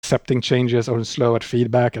accepting changes or slow at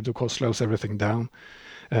feedback, it of course slows everything down.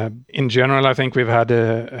 In general, I think we've had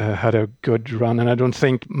a good run, and I don't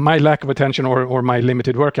think my lack of attention or my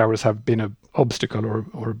limited work hours have been an obstacle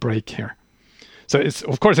or a break here. So it's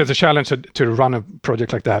a challenge to run a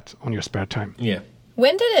project like that on your spare time. Yeah.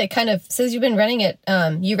 When did it kind of, since you've been running it,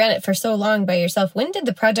 you ran it for so long by yourself, when did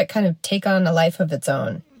the project kind of take on a life of its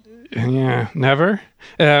own? Yeah, never.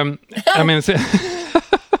 I mean,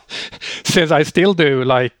 since I still do,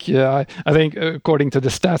 I think according to the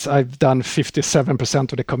stats, I've done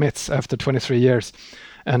 57% of the commits after 23 years.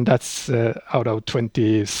 And that's out of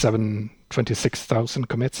 26,000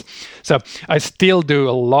 commits. So I still do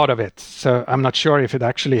a lot of it. So I'm not sure if it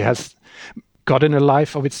actually has gotten a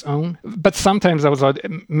life of its own. But sometimes I was like,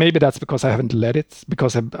 maybe that's because I haven't let it,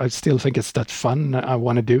 because I still think it's that fun. I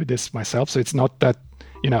want to do this myself. So it's not that,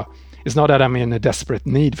 it's not that I'm in a desperate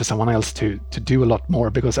need for someone else to do a lot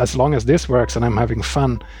more, because as long as this works and I'm having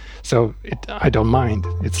fun, so I don't mind.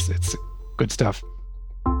 It's good stuff.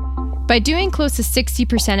 By doing close to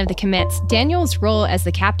 60% of the commits, Daniel's role as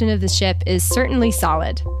the captain of the ship is certainly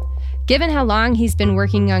solid. Given how long he's been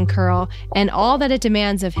working on curl and all that it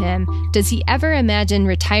demands of him, does he ever imagine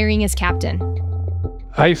retiring as captain?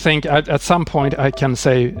 I think at some point I can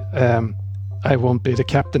say I won't be the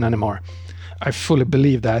captain anymore. I fully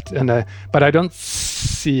believe that, but I don't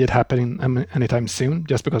see it happening anytime soon,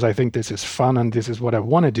 just because I think this is fun and this is what I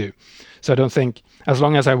want to do. So I don't think, as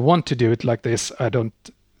long as I want to do it like this, I don't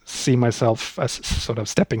see myself as sort of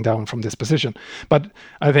stepping down from this position. But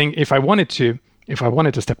I think if I wanted to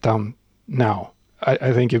step down now,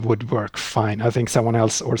 I think it would work fine. I think someone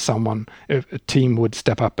else or a team would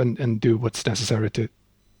step up and do what's necessary to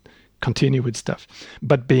continue with stuff.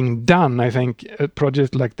 But being done, I think a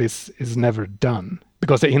project like this is never done,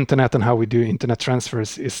 because the internet and how we do internet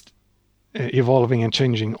transfers is evolving and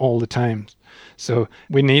changing all the time. So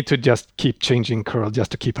we need to just keep changing curl just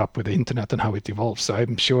to keep up with the internet and how it evolves. So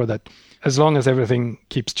I'm sure that as long as everything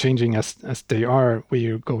keeps changing as they are, we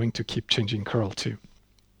are going to keep changing curl too.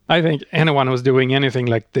 I think anyone who's doing anything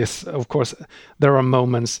like this, of course, there are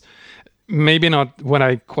moments, maybe not when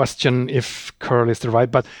I question if curl is the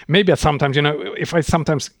right, but maybe at sometimes, if I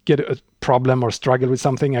sometimes get a problem or struggle with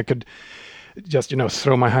something, I could just,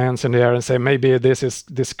 throw my hands in the air and say, maybe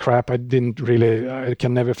this crap, I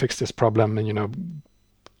can never fix this problem. And,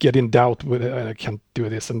 get in doubt with it, I can't do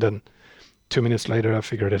this. And then 2 minutes later, I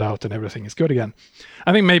figured it out and everything is good again.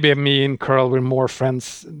 I think maybe me and curl, we're more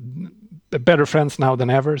friends, better friends now than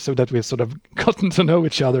ever, so that we've sort of gotten to know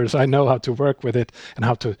each other. So I know how to work with it and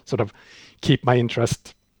how to sort of keep my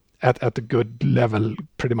interest at a good level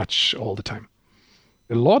pretty much all the time.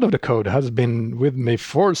 A lot of the code has been with me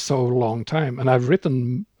for so long time, and I've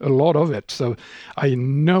written a lot of it. So I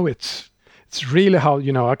know it's really how,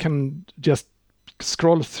 I can just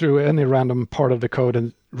scroll through any random part of the code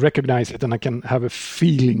and recognize it, and I can have a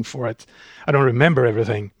feeling for it. I don't remember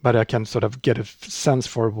everything, but I can sort of get a sense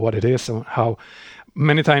for what it is and how.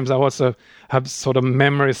 Many times I also have sort of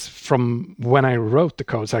memories from when I wrote the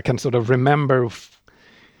code, so I can sort of remember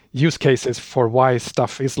use cases for why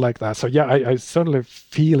stuff is like that. So yeah, I certainly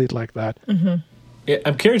feel it like that. Mm-hmm. Yeah,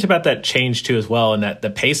 I'm curious about that change too as well, and that the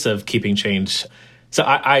pace of keeping change. So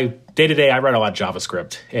I day to day, I write a lot of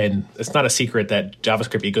JavaScript, and it's not a secret that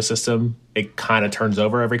JavaScript ecosystem, it kind of turns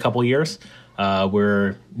over every couple of years,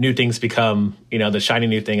 where new things become, the shiny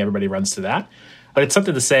new thing, everybody runs to that. But it's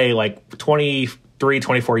something to say, like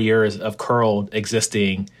 24 years of curl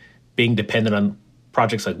existing, being dependent on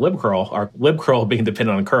projects like libcurl, or libcurl being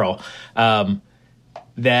dependent on curl,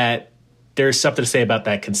 that there's something to say about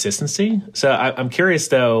that consistency. So I'm curious,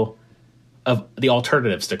 though, of the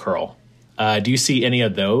alternatives to curl. Do you see any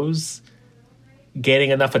of those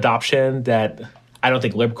gaining enough adoption that I don't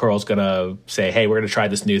think libcurl is going to say, hey, we're going to try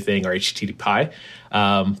this new thing, or HTTP.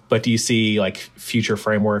 But do you see like future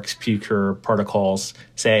frameworks, future protocols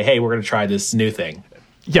say, hey, we're going to try this new thing?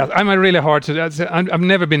 Yeah, I'm really hard to. I've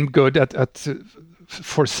never been good at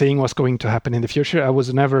foreseeing what's going to happen in the future. I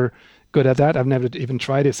was never good at that. I've never even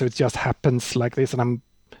tried it, so it just happens like this, and I'm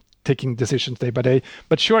taking decisions day by day.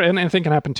 But sure, anything can happen